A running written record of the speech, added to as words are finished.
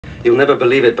You'll never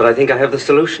believe it, but I think I have the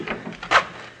solution.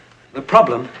 The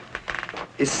problem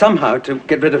is somehow to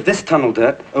get rid of this tunnel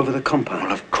dirt over the compound.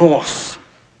 Well, of course.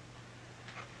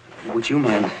 Would you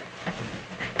mind?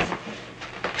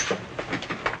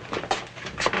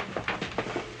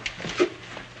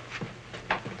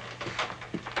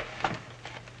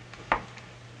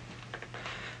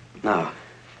 Now,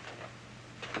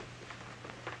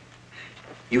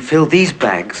 you fill these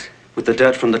bags with the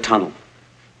dirt from the tunnel.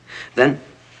 Then,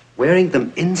 wearing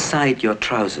them inside your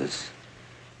trousers,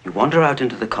 you wander out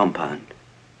into the compound,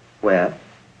 where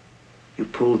you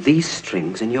pull these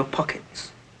strings in your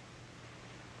pockets.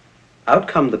 Out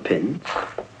come the pins.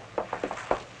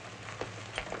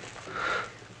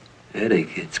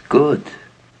 Eric, it's good.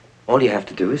 All you have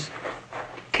to do is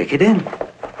kick it in.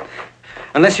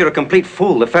 Unless you're a complete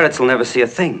fool, the ferrets will never see a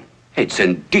thing. It's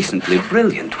indecently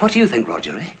brilliant. What do you think,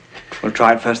 Roger, eh? We'll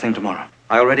try it first thing tomorrow.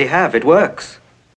 I already have. It works.